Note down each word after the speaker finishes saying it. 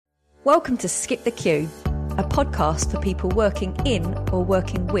Welcome to Skip the Queue, a podcast for people working in or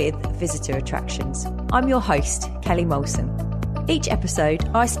working with visitor attractions. I'm your host, Kelly Molson. Each episode,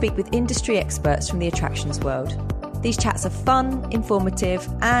 I speak with industry experts from the attractions world. These chats are fun, informative,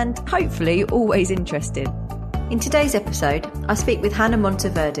 and hopefully always interesting. In today's episode, I speak with Hannah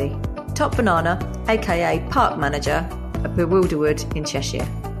Monteverdi, Top Banana, aka Park Manager at Bewilderwood in Cheshire.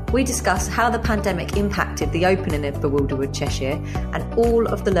 We discuss how the pandemic impacted the opening of Bewilderwood Cheshire and all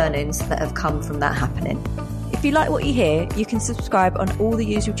of the learnings that have come from that happening. If you like what you hear, you can subscribe on all the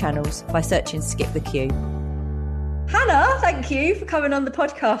usual channels by searching Skip the Queue. Hannah, thank you for coming on the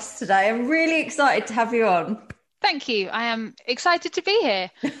podcast today. I'm really excited to have you on. Thank you. I am excited to be here.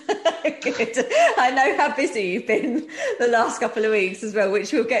 Good. I know how busy you've been the last couple of weeks as well,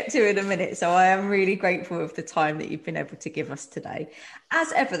 which we'll get to in a minute. So I am really grateful of the time that you've been able to give us today.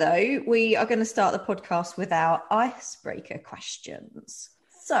 As ever, though, we are going to start the podcast with our icebreaker questions.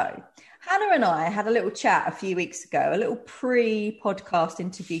 So Hannah and I had a little chat a few weeks ago, a little pre-podcast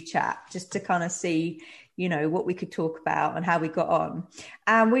interview chat, just to kind of see, you know, what we could talk about and how we got on.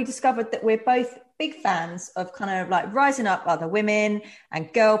 And we discovered that we're both big fans of kind of like rising up other women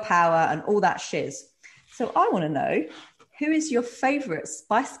and girl power and all that shiz. So I want to know, who is your favourite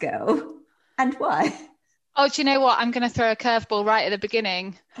Spice Girl and why? Oh, do you know what? I'm going to throw a curveball right at the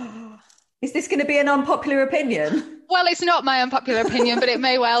beginning. Is this going to be an unpopular opinion? Well, it's not my unpopular opinion, but it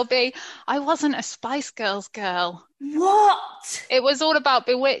may well be. I wasn't a Spice Girls girl. What? It was all about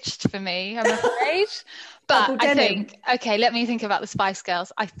Bewitched for me, I'm afraid. But I think, okay, let me think about the Spice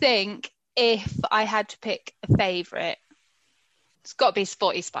Girls. I think if I had to pick a favourite, it's got to be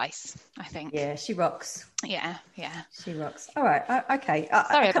Sporty Spice, I think. Yeah, she rocks. Yeah. She rocks. All right, okay.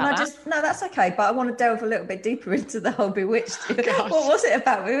 Sorry about that. No, that's okay, but I want to delve a little bit deeper into the whole Bewitched. Oh, what was it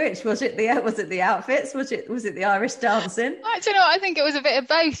about Bewitched? Was it the outfits? Was it the Irish dancing? I don't know. I think it was a bit of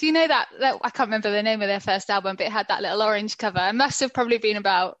both. You know that I can't remember the name of their first album, but it had that little orange cover. It must have probably been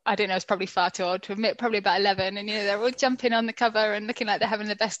about, I don't know, it's probably far too old to admit, probably about 11. And, you know, they're all jumping on the cover and looking like they're having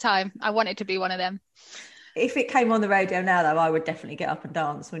the best time. I wanted to be one of them. If it came on the radio now, though, I would definitely get up and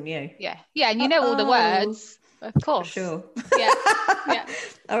dance, wouldn't you? Yeah, and you know all the words, of course. For sure. Yeah.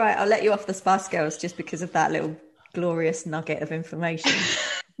 All right, I'll let you off the Spice Girls just because of that little glorious nugget of information.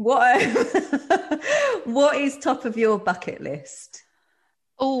 What is top of your bucket list?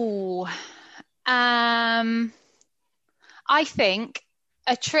 Oh, I think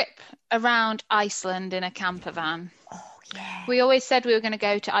a trip around Iceland in a camper van. Yeah. We always said we were going to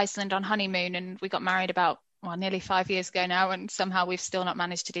go to Iceland on honeymoon, and we got married about nearly 5 years ago now, and somehow we've still not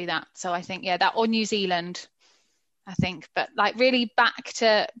managed to do that. So I think that, or New Zealand, I think, but like really back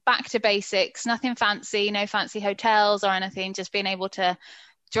to basics, nothing fancy, no fancy hotels or anything, just being able to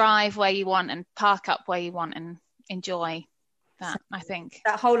drive where you want and park up where you want and enjoy that. I think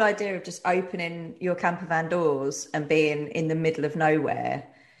that whole idea of just opening your camper van doors and being in the middle of nowhere.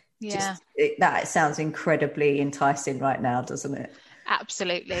 Yeah, that sounds incredibly enticing right now, doesn't it?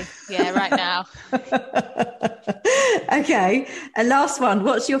 Absolutely. Yeah, right now. Okay. And last one,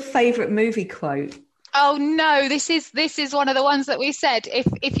 what's your favourite movie quote? Oh no, this is one of the ones that we said,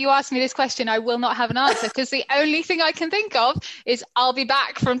 if you ask me this question, I will not have an answer, because the only thing I can think of is I'll be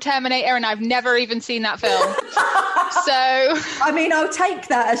back from Terminator, and I've never even seen that film. So I mean, I'll take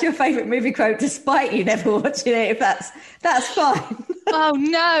that as your favourite movie quote despite you never watching it, if that's fine. Oh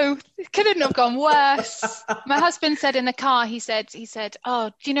no, it couldn't have gone worse. My husband said in the car, he said,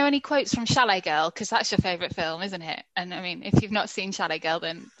 oh, do you know any quotes from Chalet Girl? Because that's your favourite film, isn't it? And I mean, if you've not seen Chalet Girl,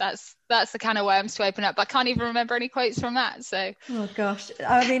 then that's the kind of worms to open up. But I can't even remember any quotes from that. So, oh gosh,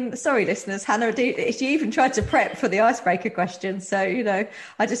 I mean, sorry, listeners. Hannah, she even tried to prep for the icebreaker question, so you know,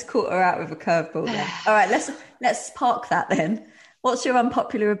 I just caught her out with a curveball there. All right, let's park that then. What's your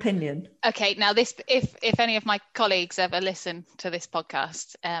unpopular opinion? Okay, now this, if any of my colleagues ever listen to this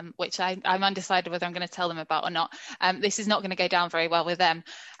podcast, which I'm undecided whether I'm going to tell them about or not, this is not going to go down very well with them.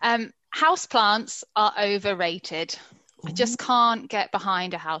 Houseplants are overrated. I just can't get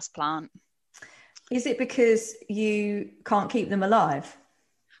behind a houseplant. Is it because you can't keep them alive?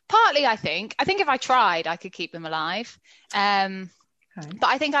 Partly, I think. I think if I tried, I could keep them alive. Okay. But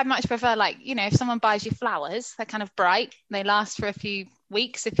I think I'd much prefer, like, you know, if someone buys you flowers, they're kind of bright, they last for a few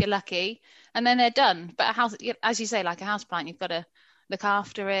weeks if you're lucky, and then they're done. But a house, as you say, like a houseplant, you've got to look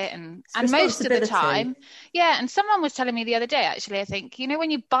after it, and most of the time, and someone was telling me the other day, actually, I think, you know, when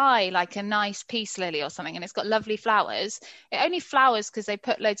you buy like a nice peace lily or something and it's got lovely flowers, it only flowers because they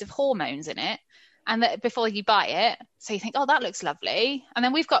put loads of hormones in it, and that before you buy it, so you think, oh, that looks lovely, and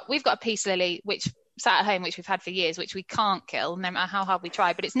then we've got a peace lily which sat at home, which we've had for years, which we can't kill no matter how hard we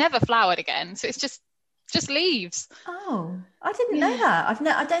try, but it's never flowered again, so it's just leaves. Oh, I didn't know that.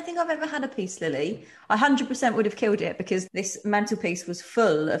 I don't think I've ever had a peace lily. I 100% would have killed it because this mantelpiece was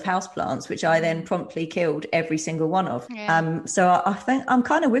full of houseplants, which I then promptly killed every single one of. Yeah. So I think I'm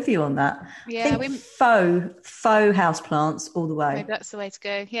kind of with you on that. Yeah, I think faux houseplants all the way. Maybe that's the way to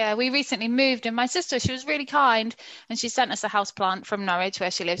go. Yeah, we recently moved, and my sister, she was really kind, and she sent us a houseplant from Norwich,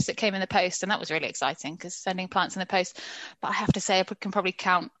 where she lives, that came in the post, and that was really exciting because sending plants in the post. But I have to say, I can probably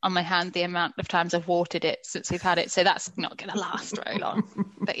count on my hand the amount of times I've watered it since we've had it, so that's not going to last very long.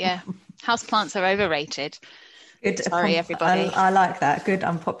 But yeah, houseplants are overrated. Good. Sorry, everybody. I like that. Good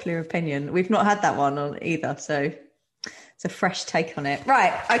unpopular opinion. We've not had that one on either, so it's a fresh take on it.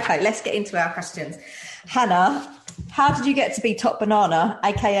 Right. Okay, let's get into our questions. Hannah, how did you get to be top banana,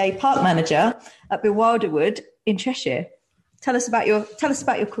 aka park manager at Bewilderwood in Cheshire? Tell us about your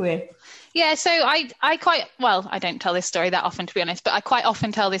career. Yeah, so I don't tell this story that often, to be honest, but I quite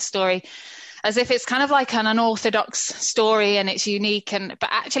often tell this story as if it's kind of like an unorthodox story and it's unique. But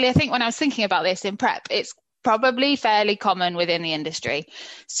actually, I think when I was thinking about this in prep, it's probably fairly common within the industry.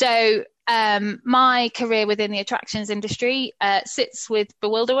 So my career within the attractions industry sits with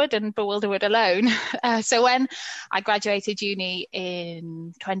Bewilderwood and Bewilderwood alone. So when I graduated uni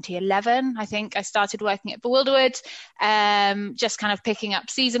in 2011, I think I started working at Bewilderwood, just kind of picking up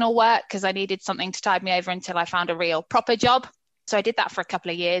seasonal work because I needed something to tide me over until I found a real proper job. So I did that for a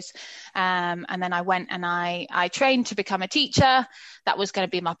couple of years. And then I went and I trained to become a teacher. That was going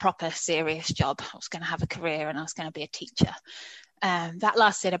to be my proper serious job. I was going to have a career and I was going to be a teacher. That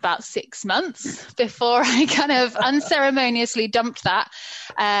lasted about 6 months before I kind of unceremoniously dumped that.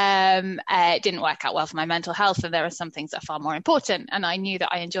 It didn't work out well for my mental health, and there are some things that are far more important. And I knew that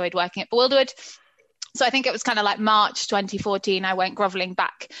I enjoyed working at Bewilderwood. So I think it was kind of like March 2014, I went groveling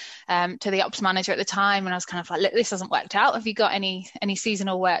back to the ops manager at the time, and I was kind of like, look, this hasn't worked out. Have you got any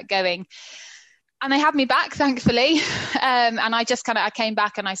seasonal work going? And they had me back, thankfully. And I came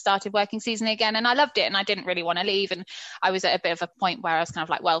back and I started working seasonally again, and I loved it and I didn't really want to leave. And I was at a bit of a point where I was kind of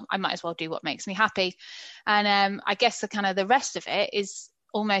like, well, I might as well do what makes me happy. And I guess the rest of it is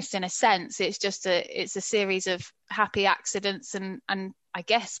almost, in a sense, it's a series of happy accidents and I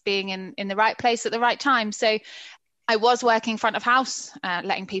guess being in the right place at the right time. So I was working front of house,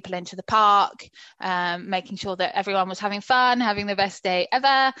 letting people into the park, making sure that everyone was having fun, having the best day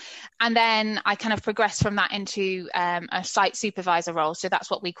ever. And then I kind of progressed from that into a site supervisor role. So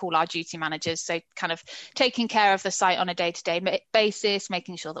that's what we call our duty managers. So kind of taking care of the site on a day-to-day basis,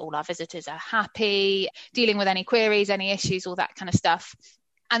 making sure that all our visitors are happy, dealing with any queries, any issues, all that kind of stuff.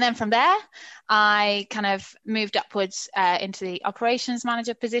 And then from there, I kind of moved upwards into the operations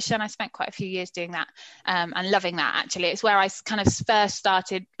manager position. I spent quite a few years doing that and loving that, actually. It's where I kind of first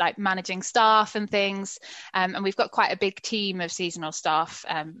started like managing staff and things. And we've got quite a big team of seasonal staff.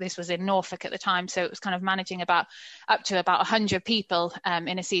 This was in Norfolk at the time. So it was kind of managing up to about 100 people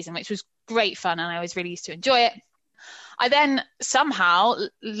in a season, which was great fun. And I was really used to enjoy it. I then somehow,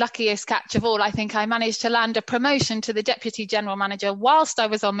 luckiest catch of all, I think I managed to land a promotion to the deputy general manager whilst I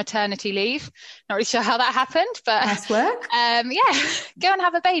was on maternity leave. Not really sure how that happened, but nice work. Go and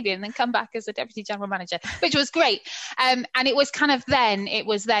have a baby and then come back as a deputy general manager, which was great. And it was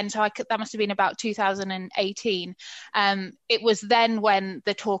then, so that must have been about 2018. It was then when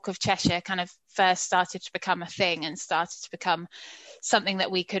the talk of Cheshire kind of first started to become a thing and started to become something that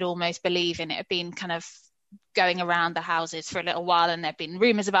we could almost believe in. It had been kind of going around the houses for a little while, and there'd been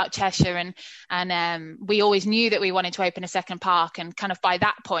rumours about Cheshire, and we always knew that we wanted to open a second park, and kind of by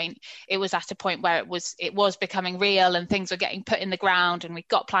that point it was at a point where it was becoming real and things were getting put in the ground and we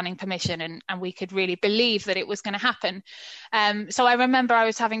got planning permission and we could really believe that it was going to happen. So I remember I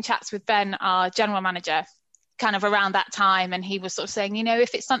was having chats with Ben, our general manager, kind of around that time, and he was sort of saying,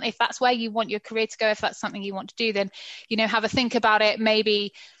 if that's where you want your career to go, if that's something you want to do, then have a think about it.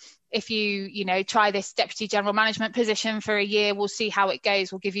 Maybe if you try this deputy general management position for a year, we'll see how it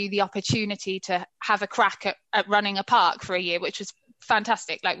goes. We'll give you the opportunity to have a crack at running a park for a year, which was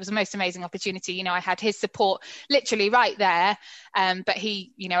fantastic. Like, it was the most amazing opportunity. I had his support literally right there. But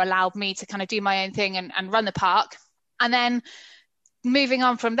he, allowed me to kind of do my own thing and run the park. And then moving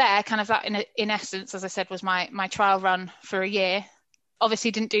on from there, kind of that in essence, as I said, was my trial run for a year.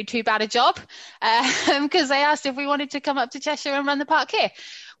 Obviously didn't do too bad a job because they asked if we wanted to come up to Cheshire and run the park here,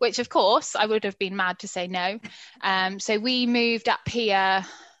 which of course I would have been mad to say no. So we moved up here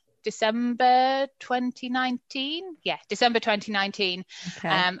December 2019. Yeah, December 2019. Okay.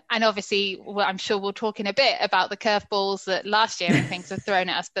 And obviously, I'm sure we'll talk in a bit about the curveballs that last year and things have thrown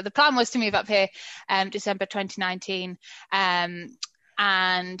at us. But the plan was to move up here December 2019.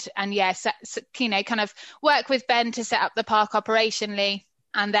 And yes, kind of work with Ben to set up the park operationally.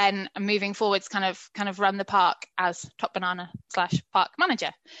 and then moving forwards kind of run the park as top banana / park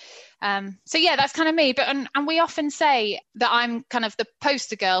manager. So yeah, that's kind of me. But and we often say that I'm kind of the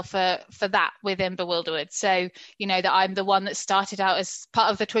poster girl for that within Bewilderwood. So, you know, that I'm the one that started out as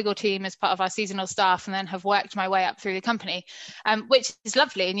part of the Twiggle team, as part of our seasonal staff, and then have worked my way up through the company, which is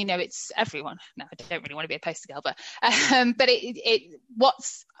lovely. And, you know, it's everyone. No, I don't really want to be a poster girl, but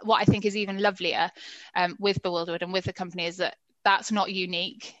what I think is even lovelier with Bewilderwood and with the company is that that's not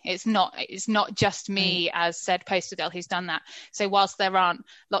unique. It's not just me as said poster girl who's done that. So whilst there aren't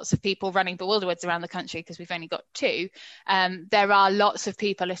lots of people running Bewilderwoods around the country, because we've only got 2, there are lots of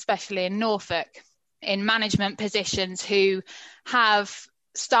people, especially in Norfolk, in management positions who have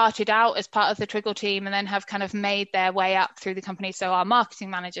started out as part of the Twiggle team and then have kind of made their way up through the company. So our marketing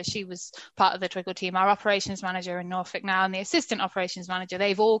manager, she was part of the Twiggle team, our operations manager in Norfolk now, and the assistant operations manager,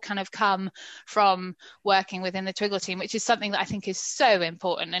 they've all kind of come from working within the Twiggle team, which is something that I think is so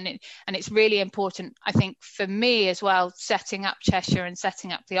important. And it's really important, I think, for me as well, setting up Cheshire and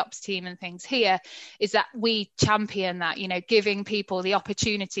setting up the ops team and things here, is that we champion that, you know, giving people the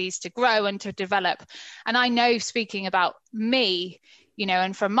opportunities to grow and to develop. And I know, speaking about me, you know,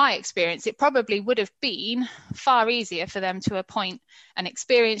 and from my experience, it probably would have been far easier for them to appoint an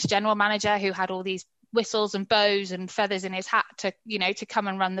experienced general manager who had all these whistles and bows and feathers in his hat to, you know, to come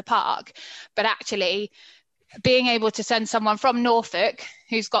and run the park. But actually being able to send someone from Norfolk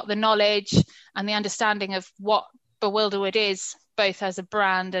who's got the knowledge and the understanding of what Bewilderwood is, both as a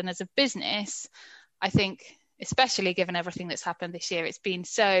brand and as a business, I think, especially given everything that's happened this year, it's been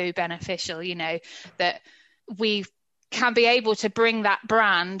so beneficial, you know, that we can be able to bring that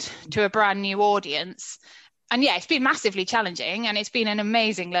brand to a brand new audience. And yeah, it's been massively challenging and it's been an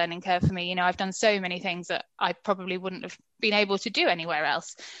amazing learning curve for me. You know, I've done so many things that I probably wouldn't have been able to do anywhere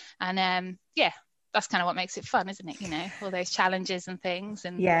else. And yeah, that's kind of what makes it fun, isn't it? You know, all those challenges and things.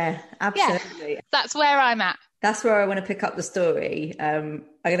 And yeah, absolutely. Yeah, that's where I'm at. That's where I want to pick up the story. I'm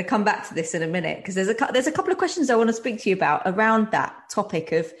going to come back to this in a minute because there's a couple of questions I want to speak to you about around that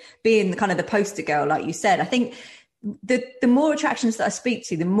topic of being kind of the poster girl, like you said. I think the more attractions that I speak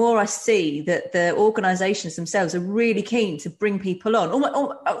to, the more I see that the organisations themselves are really keen to bring people on,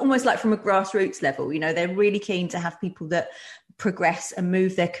 almost like from a grassroots level. You know, they're really keen to have people that progress and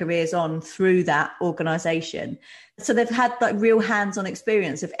move their careers on through that organisation. So they've had like real hands-on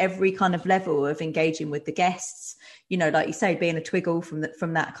experience of every kind of level of engaging with the guests. You know, like you say, being a Twiggle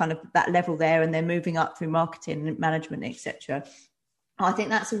from that kind of that level there, and then moving up through marketing and management, etc. I think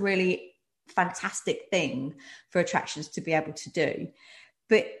that's a really fantastic thing for attractions to be able to do.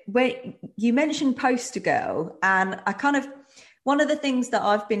 But when you mentioned poster girl, and one of the things that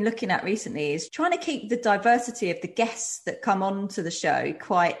I've been looking at recently is trying to keep the diversity of the guests that come on to the show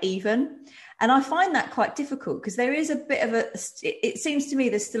quite even. And I find that quite difficult because there is a bit of it seems to me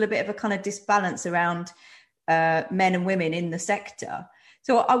there's still a bit of a kind of disbalance around men and women in the sector.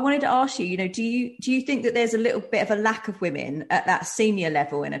 So I wanted to ask you, you know, do you think that there's a little bit of a lack of women at that senior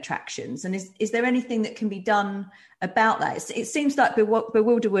level in attractions? And is there anything that can be done about that? It seems like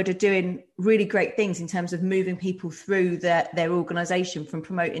Bewilderwood are doing really great things in terms of moving people through their organisation from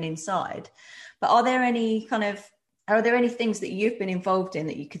promoting inside. But are there any things that you've been involved in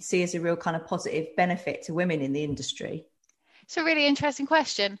that you could see as a real kind of positive benefit to women in the industry? It's a really interesting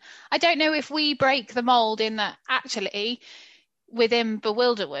question. I don't know if we break the mould in that actually within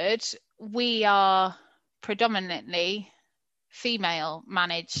Bewilderwood, we are predominantly female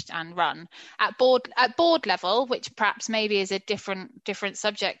managed and run at board level, which perhaps maybe is a different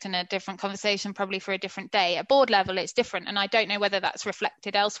subject and a different conversation, probably for a different day. At board level, it's different. And I don't know whether that's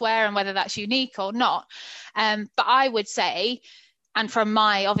reflected elsewhere and whether that's unique or not. But I would say, and from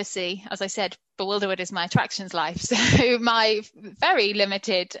my, obviously, as I said, Bewilderwood is my attractions life. So my very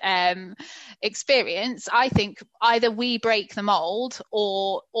limited experience, I think either we break the mold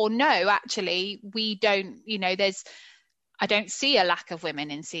or no, actually we don't, you know, I don't see a lack of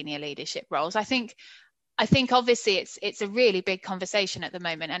women in senior leadership roles. I think obviously it's a really big conversation at the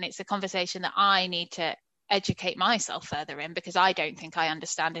moment, and it's a conversation that I need to educate myself further in, because I don't think I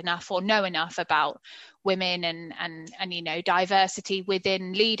understand enough or know enough about women and you know, diversity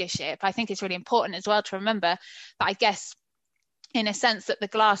within leadership. I think it's really important as well to remember that, I guess, in a sense, that the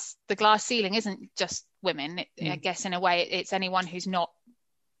glass ceiling isn't just women. I guess in a way it's anyone who's not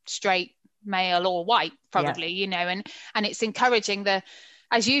straight, male or white, probably, you know, and it's encouraging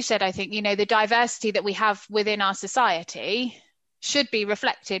as you said, I think, you know, the diversity that we have within our society should be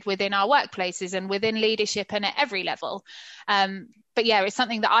reflected within our workplaces and within leadership and at every level. But yeah, it's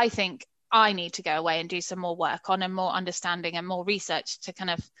something that I think I need to go away and do some more work on and more understanding and more research to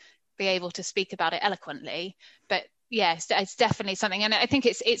kind of be able to speak about it eloquently. But yes, it's definitely something, and I think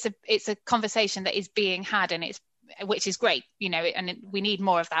it's a conversation that is being had, and which is great, and we need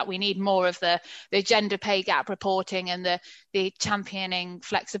more of that. We need more of the gender pay gap reporting and the championing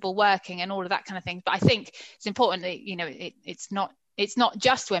flexible working and all of that kind of thing. But I think it's important that it's not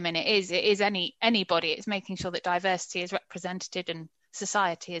just women. It is anybody. It's making sure that diversity is represented and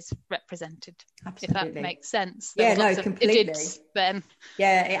society is represented. Absolutely. If that makes sense. Yeah, no, completely. Then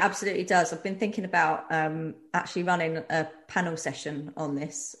yeah, it absolutely does. I've been thinking about actually running a panel session on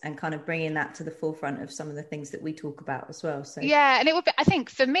this and kind of bringing that to the forefront of some of the things that we talk about as well. So yeah, and it would be, I think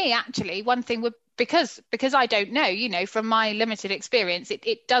for me actually, one thing would, because I don't know, from my limited experience,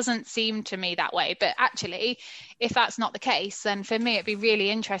 it doesn't seem to me that way. But actually, if that's not the case, then for me it'd be really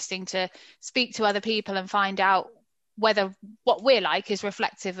interesting to speak to other people and find out whether what we're like is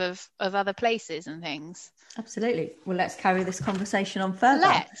reflective of other places and things. Absolutely. Well, let's carry this conversation on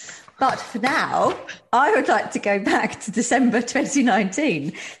further. But for now, I would like to go back to December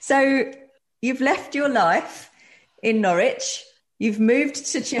 2019. So you've left your life in Norwich, you've moved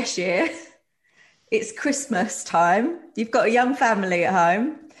to Cheshire, it's Christmas time, you've got a young family at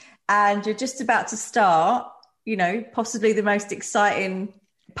home, and you're just about to start, possibly the most exciting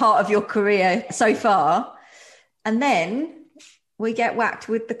part of your career so far. And then we get whacked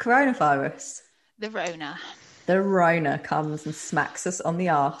with the coronavirus. The Rona comes and smacks us on the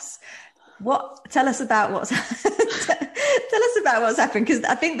arse. Tell us about what's happened, because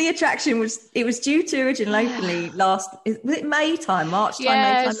I think the attraction was due to originally was it May time last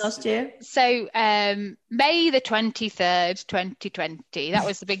year? So May the 23rd, 2020. That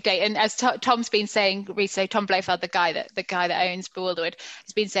was the big date. And as Tom's been saying recently, Tom Blofeld, the guy that owns Bewilderwood,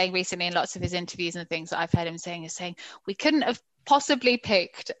 has been saying recently in lots of his interviews and things that I've heard him saying, we couldn't have possibly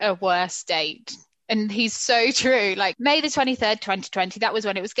picked a worse date. And he's so true. Like May the 23rd, 2020, that was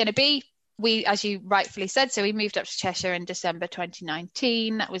when it was going to be. We, as you rightfully said, so we moved up to Cheshire in December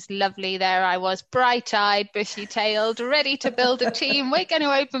 2019. That was lovely. There I was, bright-eyed, bushy-tailed, ready to build a team. We're going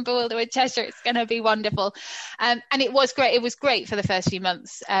to open Bewilderwood Cheshire. It's going to be wonderful. And it was great. It was great for the first few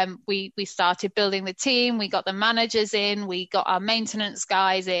months. We started building the team. We got the managers in. We got our maintenance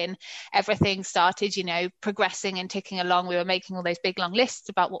guys in. Everything started, progressing and ticking along. We were making all those big, long lists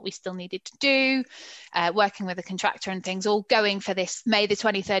about what we still needed to do, working with a contractor and things, all going for this May the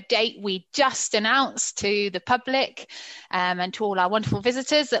 23rd date. We just announced to the public and to all our wonderful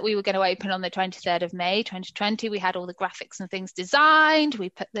visitors that we were going to open on the 23rd of May 2020. We had all the graphics and things designed. We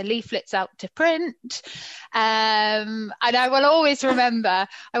put the leaflets out to print. And I will always remember,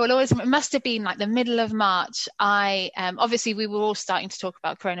 it must have been like the middle of March. Obviously we were all starting to talk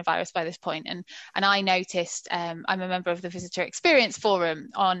about coronavirus by this point. And I noticed, I'm a member of the Visitor Experience Forum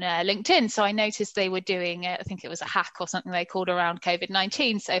on LinkedIn. So I noticed they were doing, I think it was a hack or something they called around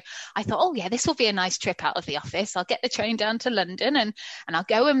COVID-19. So I thought, oh yeah, this will be a nice trip out of the office. I'll get the train down to London and I'll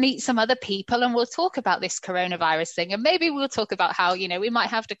go and meet some other people and we'll talk about this coronavirus thing. And maybe we'll talk about how, we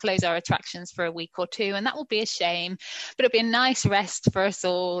might have to close our attractions for a week or two, and that will be a shame, but it'll be a nice rest for us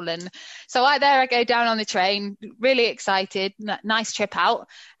all. And so I go down on the train, really excited, nice trip out.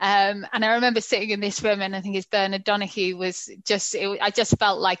 And I remember sitting in this room, and I think it's Bernard Donahue I just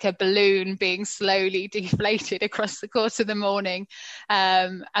felt like a balloon being slowly deflated across the course of the morning.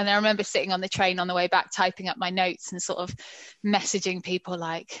 And I remember sitting on the train on the way back, typing up my notes and sort of messaging people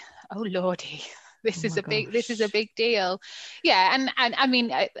like, oh Lordy, this is a big deal. Yeah. And I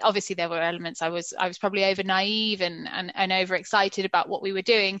mean, obviously there were elements I was probably over naive and over excited about what we were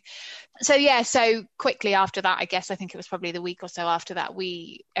doing. So yeah, so quickly after that, I think it was probably the week or so after that,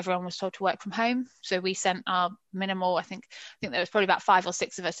 everyone was told to work from home. So we sent our minimal, I think there was probably about 5 or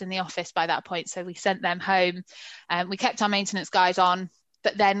 6 of us in the office by that point. So we sent them home, and we kept our maintenance guys on.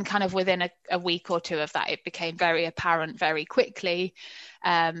 But then kind of within a week or two of that, it became very apparent very quickly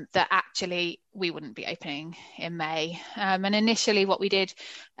that actually we wouldn't be opening in May. And initially what we did,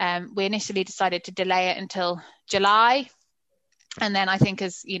 we initially decided to delay it until July. And then I think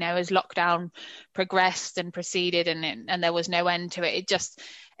as lockdown progressed and proceeded and there was no end to it, it just,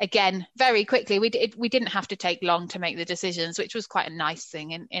 again, very quickly, we didn't have to take long to make the decisions, which was quite a nice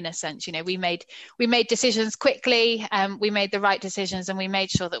thing in a sense. We made decisions quickly, we made the right decisions, and we made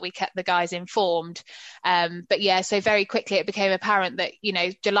sure that we kept the guys informed. But yeah, so very quickly it became apparent that,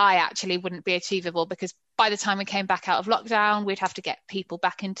 July actually wouldn't be achievable, because by the time we came back out of lockdown, we'd have to get people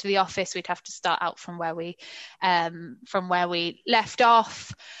back into the office. We'd have to start out from where we left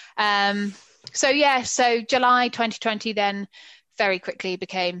off. So July 2020 then very quickly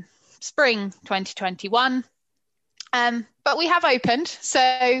became spring 2021. But we have opened,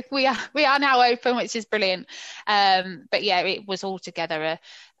 so we are now open, which is brilliant. But yeah, it was altogether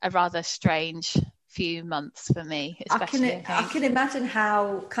a rather strange few months for me, especially. I can imagine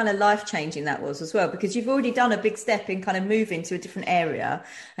how kind of life-changing that was as well, because you've already done a big step in kind of moving to a different area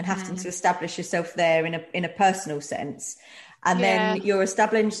and having to establish yourself there in a personal sense. And then you're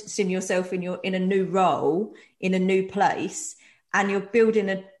establishing yourself in a new role, in a new place, and you're building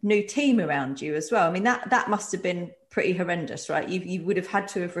a new team around you as well. I mean, that must have been pretty horrendous, right? You would have had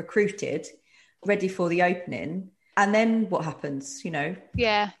to have recruited ready for the opening. And then what happens,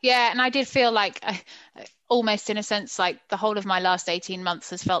 Yeah. And I did feel like almost in a sense, like the whole of my last 18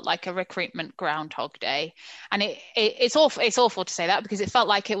 months has felt like a recruitment Groundhog Day. And it's awful to say that, because it felt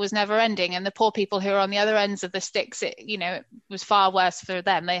like it was never ending. And the poor people who are on the other ends of the sticks, it was far worse for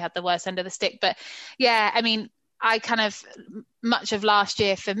them. They had the worst end of the stick. But yeah, I mean, I kind of, much of last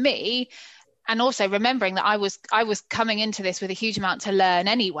year for me, and also remembering that I was coming into this with a huge amount to learn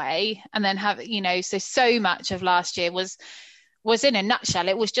anyway, and then so much of last year was in a nutshell,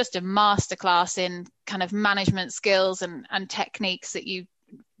 it was just a masterclass in kind of management skills and techniques that you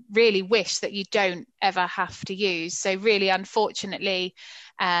really wish that you don't ever have to use. So really, unfortunately,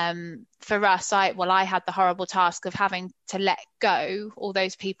 for us, I had the horrible task of having to let go all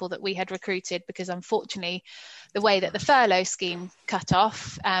those people that we had recruited, because unfortunately, the way that the furlough scheme cut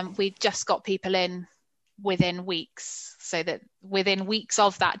off, we just got people in within weeks, so that within weeks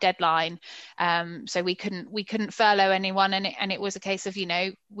of that deadline, so we couldn't furlough anyone, and it was a case of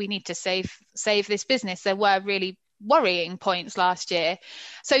we need to save this business. There were really worrying points last year.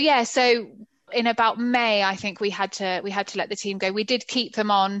 So in about May, I think we had to let the team go. We did keep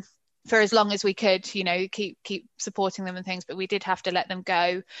them on for as long as we could, keep supporting them and things, but we did have to let them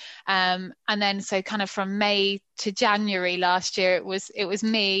go. And then so kind of from May to January last year, it was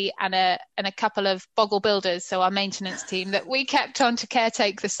me and a couple of Boggle builders, so our maintenance team, that we kept on to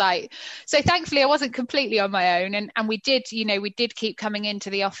caretake the site. So thankfully I wasn't completely on my own, and we did keep coming into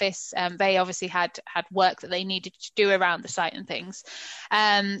the office. They obviously had work that they needed to do around the site and things.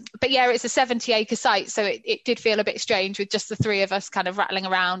 But yeah, it's a 70-acre site, so it did feel a bit strange with just the three of us kind of rattling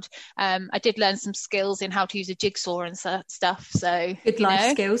around. I did learn some skills in how to use a jigsaw and stuff. So good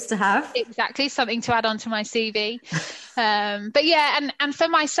life skills to have. Exactly, something to add on to my CV. But yeah, and for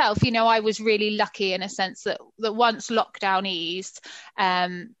myself, I was really lucky in a sense that once lockdown eased,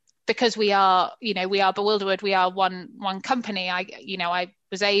 because we are Bewilderwood, we are one company. I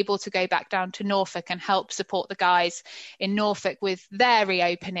was able to go back down to Norfolk and help support the guys in Norfolk with their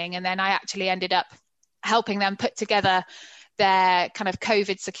reopening, and then I actually ended up helping them put together their kind of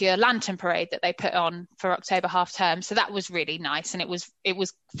COVID secure lantern parade that they put on for October half term. So that was really nice. And it was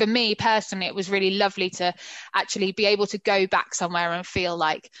for me personally, it was really lovely to actually be able to go back somewhere and feel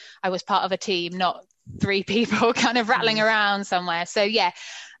like I was part of a team, not three people kind of rattling around somewhere. So yeah,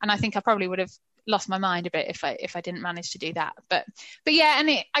 and I think I probably would have lost my mind a bit if I didn't manage to do that. But yeah,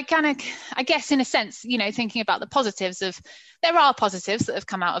 and I guess in a sense, thinking about the positives there are positives that have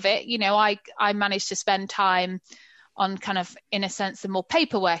come out of it. I managed to spend time on kind of, in a sense, the more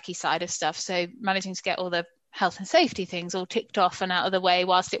paperworky side of stuff. So managing to get all the health and safety things all ticked off and out of the way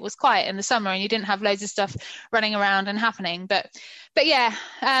whilst it was quiet in the summer and you didn't have loads of stuff running around and happening. But yeah,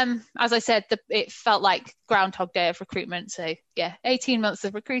 as I said, it felt like Groundhog Day of recruitment. So yeah, 18 months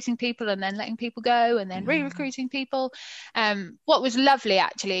of recruiting people and then letting people go and then re-recruiting people. What was lovely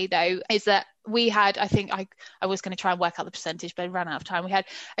actually though is that we had, I think I was going to try and work out the percentage, but I ran out of time. We had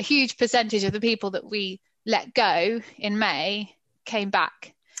a huge percentage of the people that we let go in May came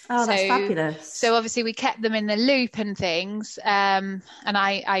back. Oh, that's fabulous. So obviously we kept them in the loop and things. And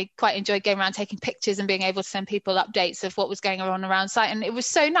I quite enjoyed going around taking pictures and being able to send people updates of what was going on around site. And it was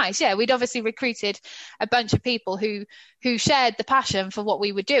so nice. Yeah, we'd obviously recruited a bunch of people who shared the passion for what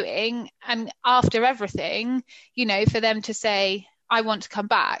we were doing. And after everything, for them to say, I want to come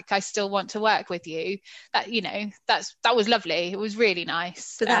back, I still want to work with you, that was lovely. It was really nice.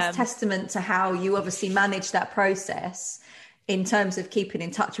 So that's testament to how you obviously managed that process in terms of keeping in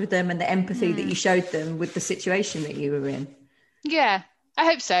touch with them and the empathy that you showed them with the situation that you were in. Yeah, I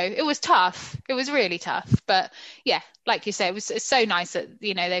hope so. It was tough. It was really tough. But yeah, like you say, it's so nice that,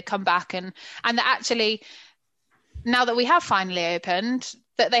 they've come back and that actually, now that we have finally opened,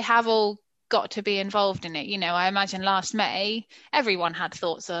 that they have all got to be involved in it. I imagine last May, everyone had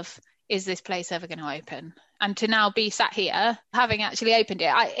thoughts of, is this place ever going to open? And to now be sat here, having actually opened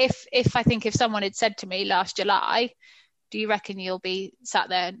it, if someone had said to me last July, do you reckon you'll be sat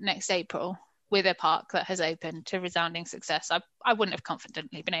there next April with a park that has opened to resounding success? I wouldn't have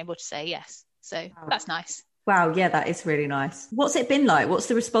confidently been able to say yes. So that's nice. Wow, yeah, that is really nice. What's it been like? What's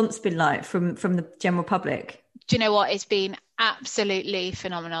the response been like from the general public? Do you know what? It's been absolutely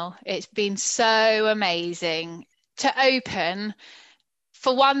phenomenal. It's been so amazing to open.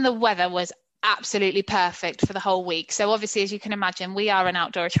 For one, the weather was absolutely perfect for the whole week. So obviously, as you can imagine, we are an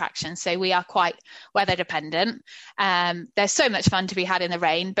outdoor attraction, so we are quite weather dependent. There's so much fun to be had in the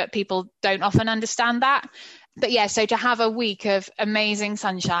rain, but people don't often understand that. But yeah, so to have a week of amazing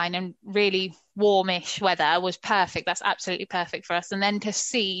sunshine and really warmish weather was perfect. That's absolutely perfect for us. And then to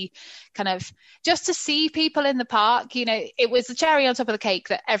see just to see people in the park, it was the cherry on top of the cake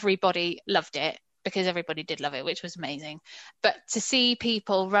that everybody loved it, because everybody did love it, which was amazing. But to see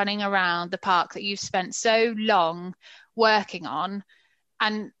people running around the park that you've spent so long working on,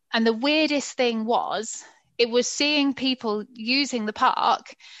 and the weirdest thing was, it was seeing people using the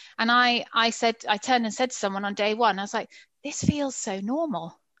park. And I turned and said to someone on day one, I was like, this feels so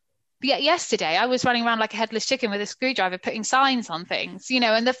normal. But yet yesterday I was running around like a headless chicken with a screwdriver, putting signs on things,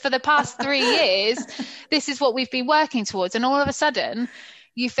 and for the past 3 years, this is what we've been working towards. And all of a sudden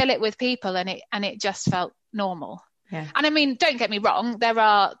you fill it with people and it just felt normal. Yeah. And I mean, don't get me wrong, there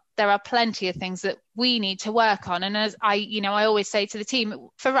are plenty of things that we need to work on. And as I always say to the team,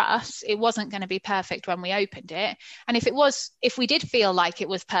 for us, it wasn't going to be perfect when we opened it. And if we did feel like it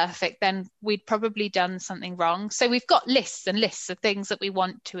was perfect, then we'd probably done something wrong. So we've got lists and lists of things that we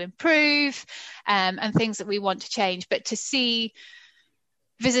want to improve, and things that we want to change. But to see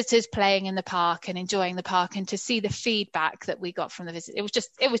visitors playing in the park and enjoying the park, and to see the feedback that we got from the visitors,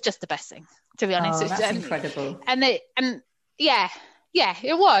 it was just the best thing, to be honest. That's incredible. Yeah,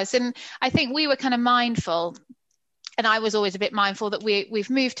 it was. And I think we were kind of mindful, and I was always a bit mindful, that we've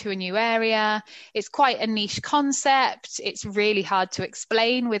moved to a new area. It's quite a niche concept. It's really hard to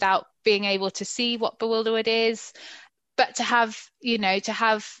explain without being able to see what Bewilderwood is. But to have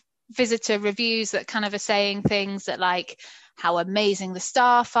visitor reviews that kind of are saying things that like how amazing the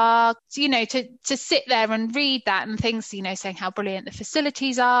staff are, to sit there and read that, and things, saying how brilliant the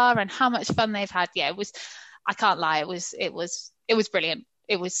facilities are and how much fun they've had. Yeah, I can't lie. It was brilliant.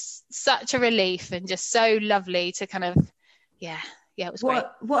 It was such a relief and just so lovely to kind of, it was great.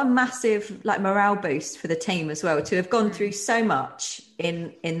 What a massive morale boost for the team as well, to have gone through so much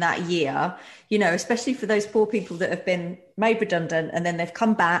in that year, especially for those poor people that have been made redundant and then they've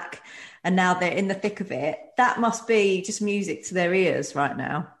come back and now they're in the thick of it. That must be just music to their ears right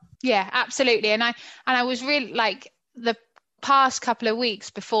now. Yeah, absolutely. And I was really the past couple of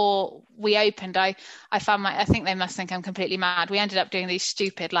weeks before we opened, I found I think they must think I'm completely mad. We ended up doing these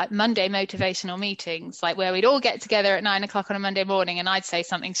stupid Monday motivational meetings, where we'd all get together at 9:00 on a Monday morning, and I'd say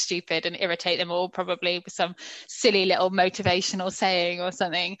something stupid and irritate them all, probably with some silly little motivational saying or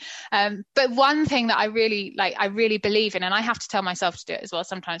something. But one thing that I really believe in, and I have to tell myself to do it as well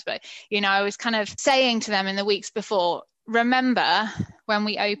sometimes, but I was kind of saying to them in the weeks before, remember when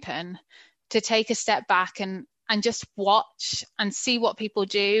we open to take a step back and just watch and see what people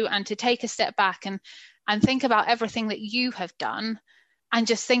do, and to take a step back and think about everything that you have done, and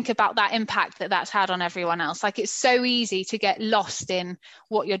just think about that impact that's had on everyone else. It's so easy to get lost in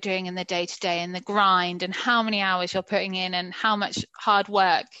what you're doing in the day-to-day and the grind and how many hours you're putting in and how much hard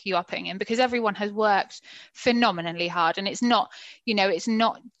work you are putting in, because everyone has worked phenomenally hard. And it's not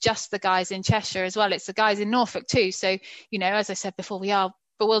just the guys in Cheshire as well, it's the guys in Norfolk too. So, as I said before, we are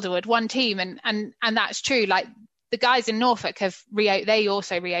Bewilderwood, one team, and that's true. The guys in Norfolk they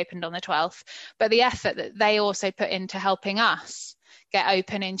also reopened on the 12th, but the effort that they also put into helping us get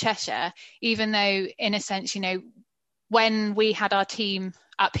open in Cheshire, even though in a sense, when we had our team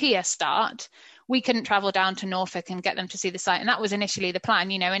up here start, we couldn't travel down to Norfolk and get them to see the site, and that was initially the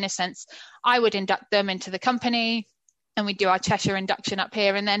plan. In a sense, I would induct them into the company, and we'd do our Cheshire induction up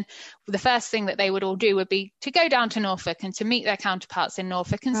here. And then the first thing that they would all do would be to go down to Norfolk and to meet their counterparts in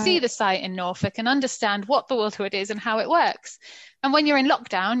Norfolk and see the site in Norfolk and understand what Bewilderwood is and how it works. And when you're in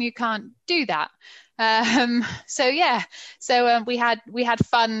lockdown, you can't do that. So we had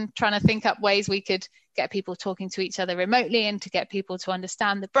fun trying to think up ways we could get people talking to each other remotely and to get people to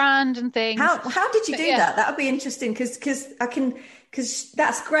understand the brand and things. How did you do that? That would be interesting, because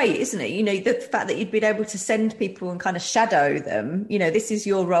that's great, isn't it? The fact that you'd been able to send people and kind of shadow them, this is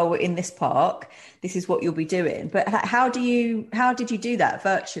your role in this park, this is what you'll be doing. But how did you do that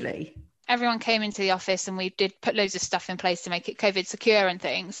virtually? Everyone came into the office and we did put loads of stuff in place to make it COVID secure and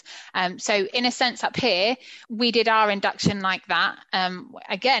things. So in a sense up here, we did our induction like that.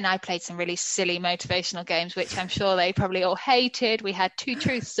 Again, I played some really silly motivational games, which I'm sure they probably all hated. We had 2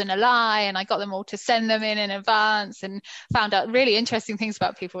 truths and a lie, and I got them all to send them in advance and found out really interesting things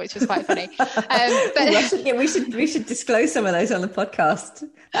about people, which was quite funny. But we should disclose some of those on the podcast.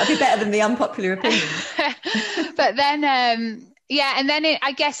 That'd be better than the unpopular opinion. But then, Yeah, and then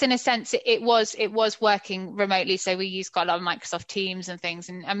I guess in a sense it was working remotely, so we used quite a lot of Microsoft Teams and things,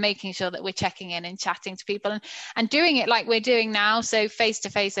 and making sure that we're checking in and chatting to people and doing it like we're doing now, so face to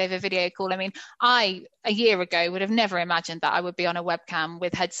face over video call. I mean, a year ago would have never imagined that I would be on a webcam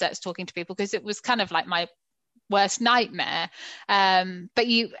with headsets talking to people, because it was kind of like my worst nightmare. But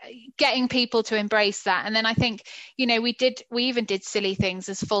getting people to embrace that, and then I think, you know, we even did silly things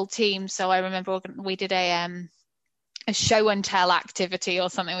as full teams. So I remember we did a show and tell activity or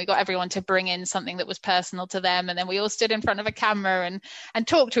something. We got everyone to bring in something that was personal to them, and then we all stood in front of a camera and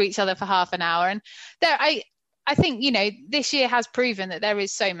talked to each other for half an hour. And there, I think, you know, this year has proven that there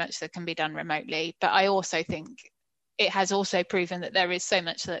is so much that can be done remotely, but I also think it has also proven that there is so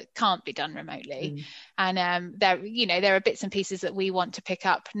much that can't be done remotely. And there are bits and pieces that we want to pick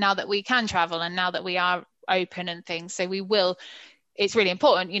up now that we can travel and now that we are open and things. So we will. It's really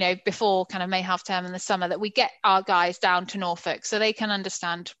important, you know, before kind of May half term in the summer, that we get our guys down to Norfolk so they can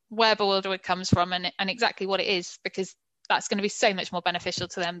understand where Bewilderwood comes from and exactly what it is, because that's going to be so much more beneficial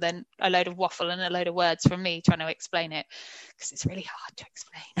to them than a load of waffle and a load of words from me trying to explain it, because it's really hard to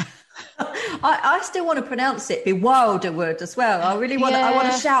explain. I still want to pronounce it Bewilderwood as well. I really want. I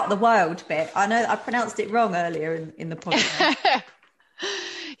want to shout the wild bit. I know I pronounced it wrong earlier in the podcast.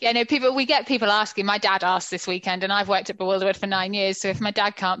 Yeah, no, we get people asking. My dad asked this weekend, and I've worked at Bewilderwood for 9 years. So if my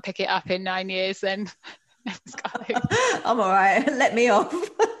dad can't pick it up in 9 years, then I'm all right. Let me off.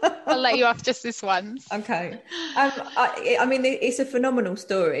 I'll let you off just this once. Okay. I mean, it's a phenomenal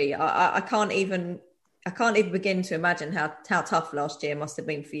story. I can't even begin to imagine how tough last year must have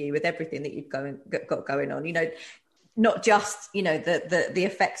been for you with everything that you've got going on. You know, not just, you know, the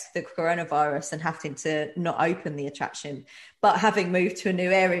effects of the coronavirus and having to not open the attraction, but having moved to a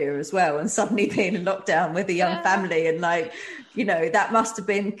new area as well and suddenly being in lockdown with a young family, and like, you know, that must have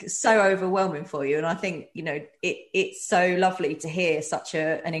been so overwhelming for you. And I think, you know, it's so lovely to hear such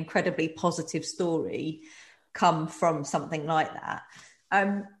an incredibly positive story come from something like that.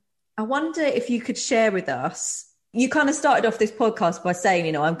 I wonder if you could share with us. You kind of started off this podcast by saying,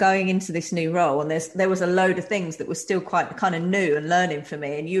 you know, I'm going into this new role, and there was a load of things that were still quite kind of new and learning for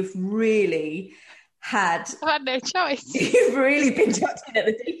me. And you've really I had no choice. You've really been chucked in at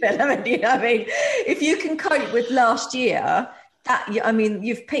the deep end, haven't you? I mean, if you can cope with last year,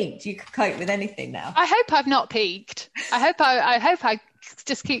 you've peaked. You can cope with anything now. I hope I've not peaked. I hope I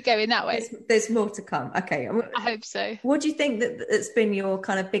just keep going that way. There's more to come. Okay. I hope so. What do you think that's been your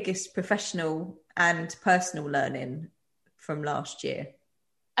kind of biggest professional and personal learning from last year?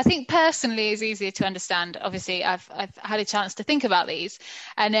 I think personally is easier to understand. Obviously, I've had a chance to think about these,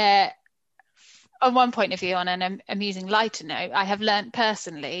 and on one point of view, on an amusing lighter note, I have learnt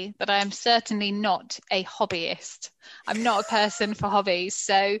personally that I am certainly not a hobbyist. I'm not a person for hobbies.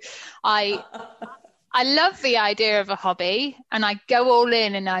 So I love the idea of a hobby, and I go all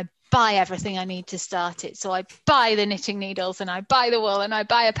in and I buy everything I need to start it. So I buy the knitting needles and I buy the wool and I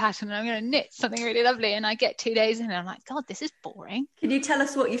buy a pattern and I'm going to knit something really lovely, and I get 2 days in and I'm like, God, this is boring. Can you tell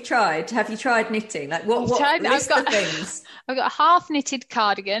us what you've tried? Have you tried knitting? Like what list of things? I've got half knitted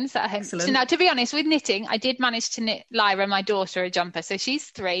cardigans that I have. Excellent. So now, to be honest, with knitting, I did manage to knit Lyra, my daughter, a jumper. So she's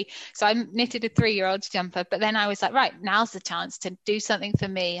 3. So I knitted a 3-year-old's jumper. But then I was like, right, now's the chance to do something for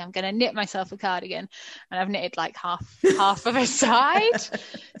me. I'm going to knit myself a cardigan. And I've knitted like half of a side.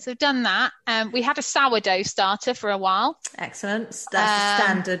 So I've done that. We had a sourdough starter for a while. Excellent. That's a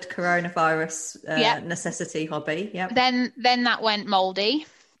standard coronavirus necessity hobby. Yeah. Then that went mouldy.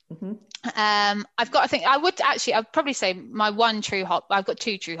 Mm-hmm. I'd probably say my one true hobby. I've got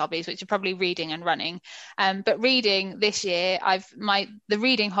 2 true hobbies, which are probably reading and running. But reading this year, the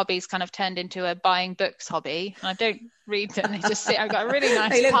reading hobby's kind of turned into a buying books hobby. And I don't read them; they just sit. I've got a really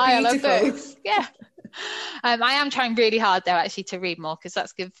nice pile of books. Yeah. I am trying really hard though, actually, to read more, because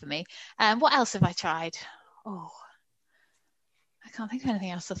that's good for me. What else have I tried? I can't think of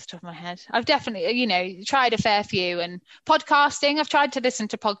anything else off the top of my head. I've definitely, tried a fair few, and podcasting. I've tried to listen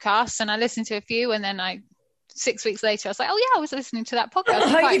to podcasts, and I listened to a few, and then 6 weeks later, I was like, oh yeah, I was listening to that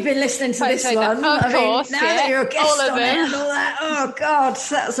podcast. You've been listening to this one. Of course, now that you're a guest on it and all that. Oh God,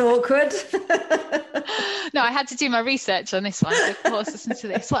 that's awkward. No, I had to do my research on this one. So of course, listen to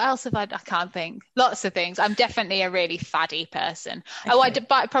this. What else have I can't think. Lots of things. I'm definitely a really faddy person. Okay.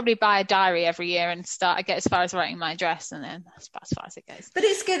 I probably buy a diary every year and I get as far as writing my address, and then that's about as far as it goes. But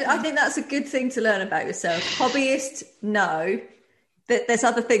it's good. I think that's a good thing to learn about yourself. Hobbyist, no. There's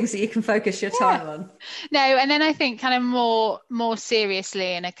other things that you can focus your time on. No, and then I think kind of more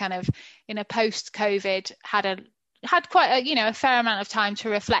seriously in a post-COVID had quite a fair amount of time to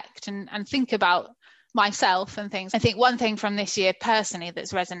reflect and think about myself and things. I think one thing from this year personally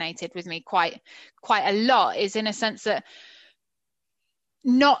that's resonated with me quite a lot is, in a sense, that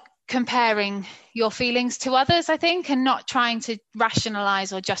not comparing your feelings to others, I think, and not trying to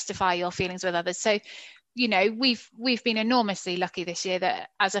rationalize or justify your feelings with others. So, you know, we've been enormously lucky this year that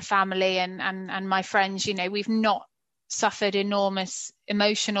as a family and my friends, you know, we've not suffered enormous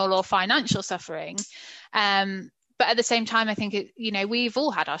emotional or financial suffering. But at the same time, I think, you know, we've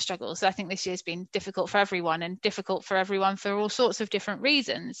all had our struggles. I think this year's been difficult for everyone, and difficult for everyone for all sorts of different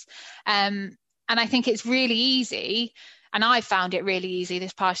reasons. And I think it's really easy, and I found it really easy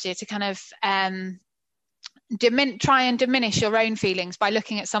this past year, to kind of try and diminish your own feelings by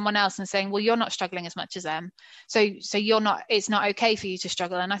looking at someone else and saying, well, you're not struggling as much as them, so you're not, it's not okay for you to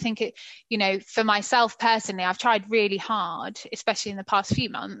struggle. And I think it, you know, for myself personally, I've tried really hard, especially in the past few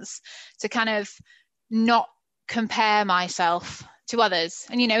months, to kind of not compare myself to others.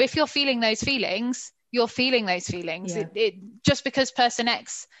 And, you know, if you're feeling those feelings, you're feeling those feelings. Yeah. It just because person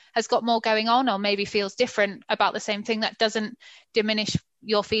X has got more going on, or maybe feels different about the same thing, that doesn't diminish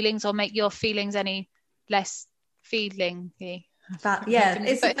your feelings or make your feelings any less feelingy. But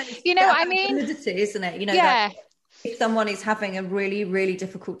you know what I mean? Validity, isn't it? You know, yeah. If someone is having a really, really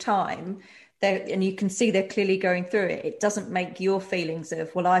difficult time, and you can see they're clearly going through it, it doesn't make your feelings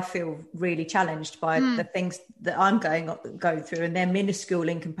of, well, I feel really challenged by the things that I'm going through, and they're minuscule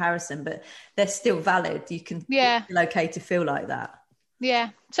in comparison, but they're still valid. You can feel okay to feel like that. Yeah.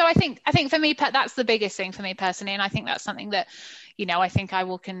 So I think for me, that's the biggest thing for me personally. And I think that's something that, you know, I think I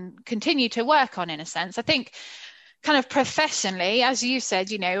will continue to work on, in a sense. I think kind of professionally, as you said,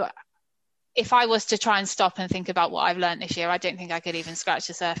 you know, if I was to try and stop and think about what I've learned this year, I don't think I could even scratch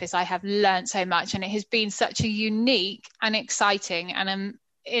the surface. I have learned so much, and it has been such a unique and exciting and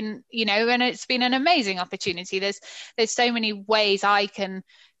you know, and it's been an amazing opportunity. There's so many ways I can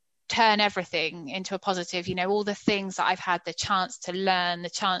turn everything into a positive, you know, all the things that I've had the chance to learn, the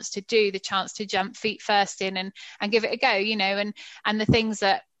chance to do, the chance to jump feet first in and give it a go, you know, and the things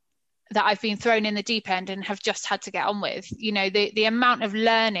that I've been thrown in the deep end and have just had to get on with, you know, the amount of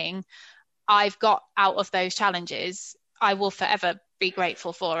learning I've got out of those challenges, I will forever be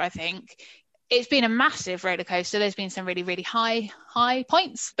grateful for. I think it's been a massive roller coaster. There's been some really, really high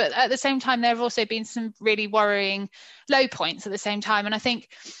points, but at the same time, there have also been some really worrying low points at the same time. And I think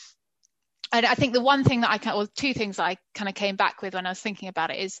the one thing two things I kind of came back with when I was thinking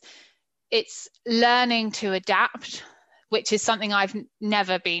about it is it's learning to adapt, which is something I've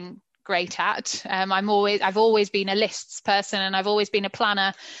never been great at. I've always been a lists person, and I've always been a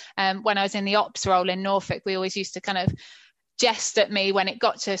planner. When I was in the ops role in Norfolk, we always used to kind of jest at me when it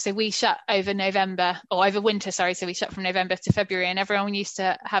got to, so we shut over winter, so we shut from November to February, and everyone used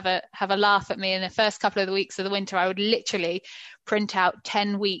to have a laugh at me. In the first couple of the weeks of the winter, I would literally print out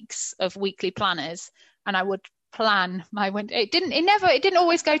 10 weeks of weekly planners, and I would plan my winter. It didn't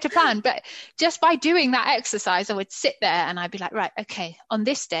always go to plan, but just by doing that exercise, I would sit there and I'd be like, right, okay, on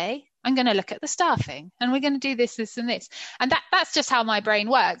this day I'm going to look at the staffing, and we're going to do this and this, and that's just how my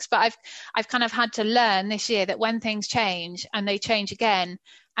brain works. But I've kind of had to learn this year that when things change, and they change again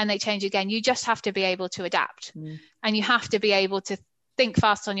and they change again, you just have to be able to adapt, and you have to be able to think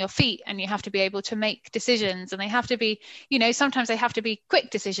fast on your feet, and you have to be able to make decisions, and they have to be, you know, sometimes they have to be quick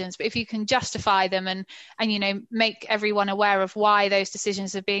decisions, but if you can justify them and you know, make everyone aware of why those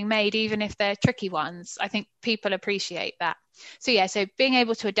decisions are being made, even if they're tricky ones, I think people appreciate that. So being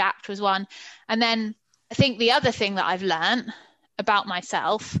able to adapt was one. And then I think the other thing that I've learned about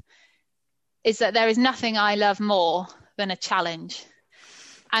myself is that there is nothing I love more than a challenge,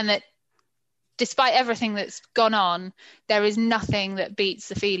 and that despite everything that's gone on, there is nothing that beats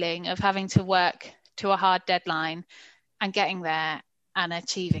the feeling of having to work to a hard deadline and getting there and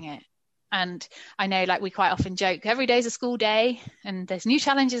achieving it. And I know, like, we quite often joke, every day is a school day and there's new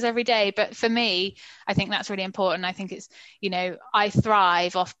challenges every day. But for me, I think that's really important. I think it's, you know, I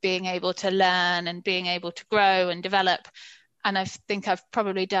thrive off being able to learn and being able to grow and develop. And I think I've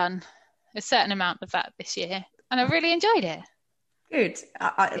probably done a certain amount of that this year, and I've really enjoyed it. Good.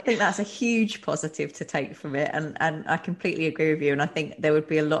 I think that's a huge positive to take from it. And I completely agree with you. And I think there would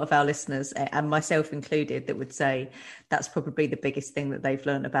be a lot of our listeners, and myself included, that would say that's probably the biggest thing that they've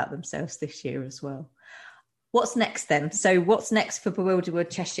learned about themselves this year as well. What's next then? So what's next for Bewilderwood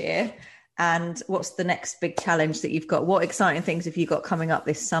Cheshire? And what's the next big challenge that you've got? What exciting things have you got coming up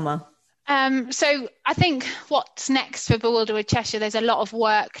this summer? So I think what's next for Bewilderwood Cheshire, there's a lot of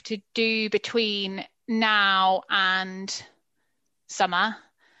work to do between now and summer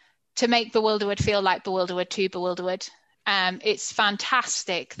to make Bewilderwood feel like Bewilderwood to Bewilderwood. It's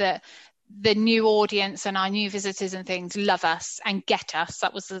fantastic that the new audience and our new visitors and things love us and get us.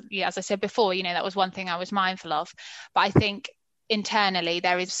 That was, as I said before, you know, that was one thing I was mindful of. But I think internally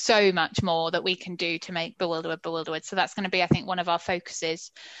there is so much more that we can do to make Bewilderwood. So that's going to be, I think, one of our focuses.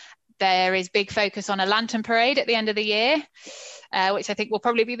 There is big focus on a lantern parade at the end of the year, which I think will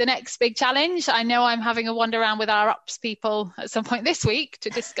probably be the next big challenge. I know I'm having a wander around with our ops people at some point this week to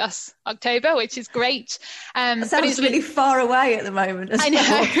discuss October, which is great. It sounds really far away at the moment. I know.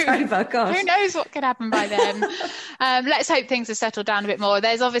 October, gosh. Who knows what could happen by then? Let's hope things have settled down a bit more.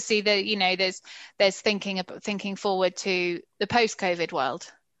 There's obviously there's thinking forward to the post-COVID world.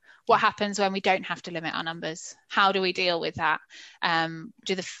 What happens when we don't have to limit our numbers? How do we deal with that?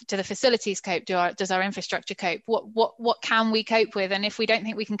 Do the facilities cope? Does our infrastructure cope? What can we cope with? And if we don't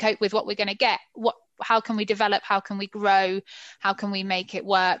think we can cope with what we're going to get, how can we develop? How can we grow? How can we make it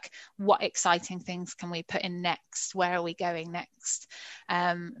work? What exciting things can we put in next? Where are we going next?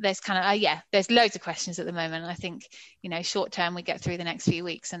 There's there's loads of questions at the moment. I think, short term, we get through the next few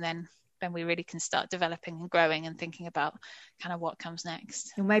weeks, and then we really can start developing and growing and thinking about kind of what comes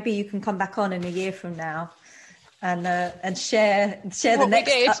next. Well, maybe you can come back on in a year from now and share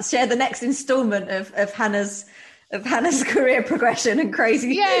the next instalment of Hannah's career progression and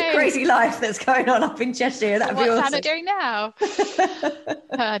crazy life that's going on up in Cheshire. That'd be awesome. What's Hannah doing now?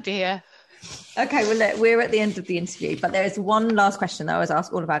 Oh dear. Okay, well, look, we're at the end of the interview, but there is one last question that I always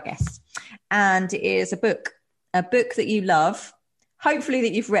ask all of our guests, and it is a book that you love, hopefully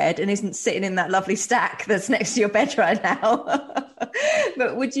that you've read and isn't sitting in that lovely stack that's next to your bed right now.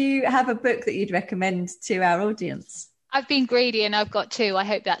 But would you have a book that you'd recommend to our audience? I've been greedy and I've got two. I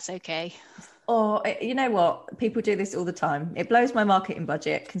hope that's okay. Oh, you know what? People do this all the time. It blows my marketing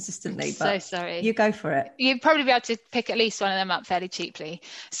budget consistently. I'm so sorry. You go for it. You'd probably be able to pick at least one of them up fairly cheaply.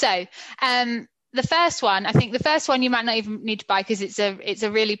 So, the first one you might not even need to buy because it's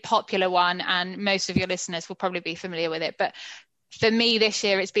a really popular one and most of your listeners will probably be familiar with it. But for me this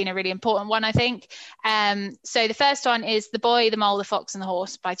year, it's been a really important one, I think. So the first one is The Boy, the Mole, the Fox and the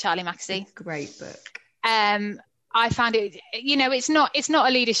Horse by Charlie Mackesy. Great book. I found it, it's not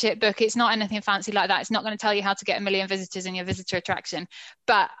a leadership book. It's not anything fancy like that. It's not going to tell you how to get 1 million visitors in your visitor attraction.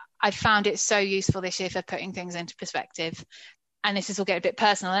 But I found it so useful this year for putting things into perspective. And this will get a bit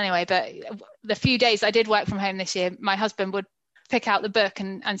personal anyway, but the few days I did work from home this year, my husband would pick out the book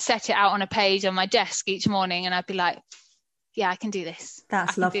and set it out on a page on my desk each morning. And I'd be like, yeah, I can do this.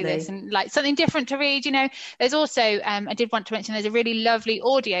 That's lovely. Do this. And like something different to read, There's also, I did want to mention, there's a really lovely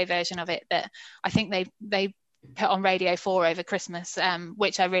audio version of it that I think they put on Radio 4 over Christmas,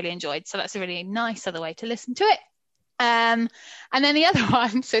 which I really enjoyed. So that's a really nice other way to listen to it. And then the other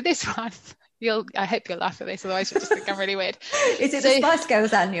one, so this one, I hope you'll laugh at this, otherwise you'll just think I'm really weird. Is it the Spice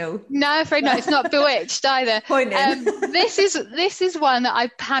Girls annual? No, I'm afraid not. It's not Bewitched either. This is one that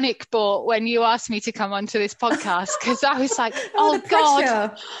I panic bought when you asked me to come onto this podcast, because I was like, oh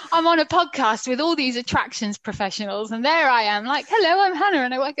God, I'm on a podcast with all these attractions professionals, and there I am, like, hello, I'm Hannah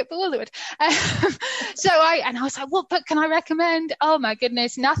and I work at Bewilderwood. So I was like, what book can I recommend? Oh my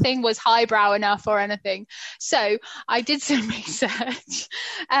goodness, nothing was highbrow enough or anything. So I did some research.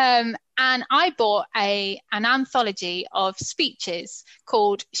 And I bought an anthology of speeches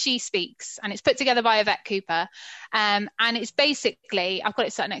called She Speaks, and it's put together by Yvette Cooper. And it's basically, I've got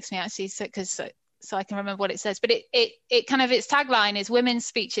it sat next to me actually, so I can remember what it says. But it kind of, its tagline is women's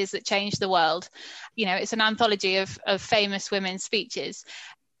speeches that change the world. It's an anthology of famous women's speeches.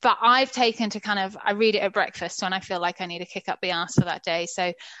 But I've taken to I read it at breakfast when I feel like I need a kick up the arse for that day.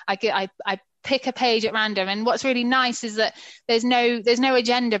 So I pick a page at random, and what's really nice is that there's no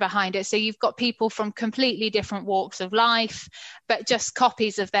agenda behind it. So you've got people from completely different walks of life, but just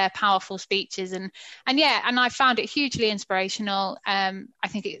copies of their powerful speeches, and I found it hugely inspirational. I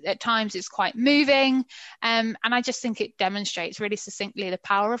think at times it's quite moving, and I just think it demonstrates really succinctly the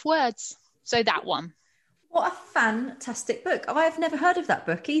power of words. So that one. What a fantastic book. I've never heard of that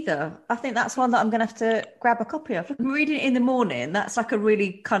book either. I think that's one that I'm going to have to grab a copy of. I'm reading it in the morning. That's like a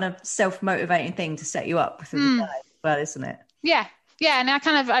really kind of self-motivating thing to set you up for the day as well, isn't it? Yeah. Yeah. And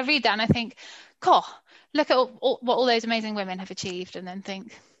I read that and I think, God, look at what all those amazing women have achieved, and then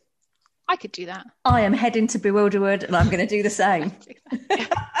think, I could do that. I am heading to Bewilderwood and I'm going to do the same.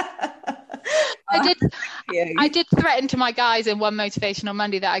 I did threaten to my guys in One Motivational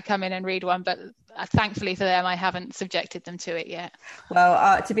Monday that I'd come in and read one, but thankfully for them, I haven't subjected them to it yet.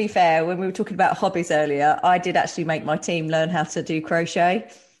 Well, to be fair, when we were talking about hobbies earlier, I did actually make my team learn how to do crochet.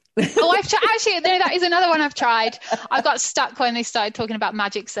 Actually, no, that is another one I've tried. I got stuck when they started talking about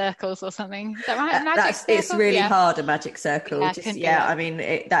magic circles or something. Is that right? It's really hard, a magic circle. I mean,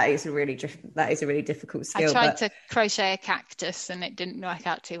 that is a really difficult skill. I tried to crochet a cactus and it didn't work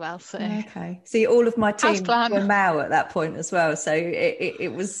out too well. So okay, see, all of my team were Mao at that point as well. So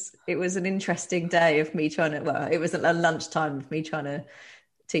it was an interesting day of me trying to. Well, it was a lunchtime of me trying to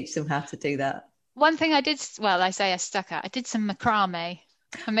teach them how to do that. One thing I did, I stuck at. I did some macrame.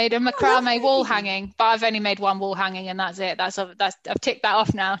 I made a macrame wall hanging, but I've only made one wall hanging and that's it. I've ticked that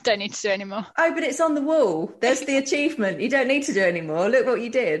off now. Don't need to do any more. Oh, but it's on the wall. There's the achievement. You don't need to do any more. Look what you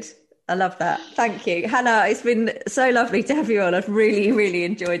did. I love that. Thank you, Hannah. It's been so lovely to have you on. I've really, really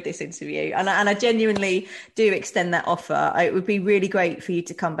enjoyed this interview, and I genuinely do extend that offer. It would be really great for you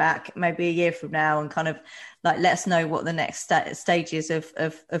to come back maybe a year from now and kind of like let us know what the next stages of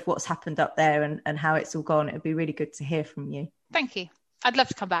what's happened up there and how it's all gone. It would be really good to hear from you. Thank you. I'd love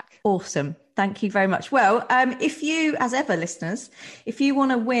to come back. Awesome. Thank you very much. Well, if you, as ever, listeners, if you want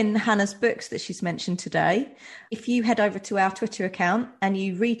to win Hannah's books that she's mentioned today, if you head over to our Twitter account and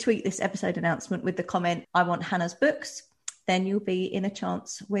you retweet this episode announcement with the comment, "I want Hannah's books," then you'll be in a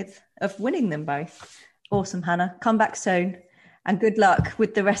chance of winning them both. Awesome, Hannah. Come back soon and good luck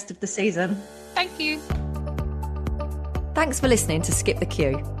with the rest of the season. Thank you. Thanks for listening to Skip the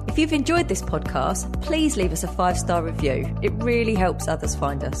Queue. If you've enjoyed this podcast, please leave us a 5-star review. It really helps others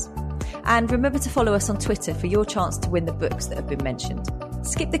find us. And remember to follow us on Twitter for your chance to win the books that have been mentioned.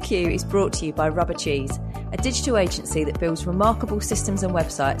 Skip the Queue is brought to you by Rubber Cheese, a digital agency that builds remarkable systems and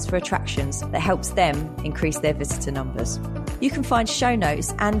websites for attractions that helps them increase their visitor numbers. You can find show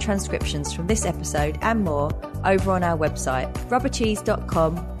notes and transcriptions from this episode and more over on our website,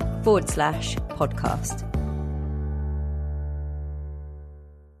 rubbercheese.com/podcast.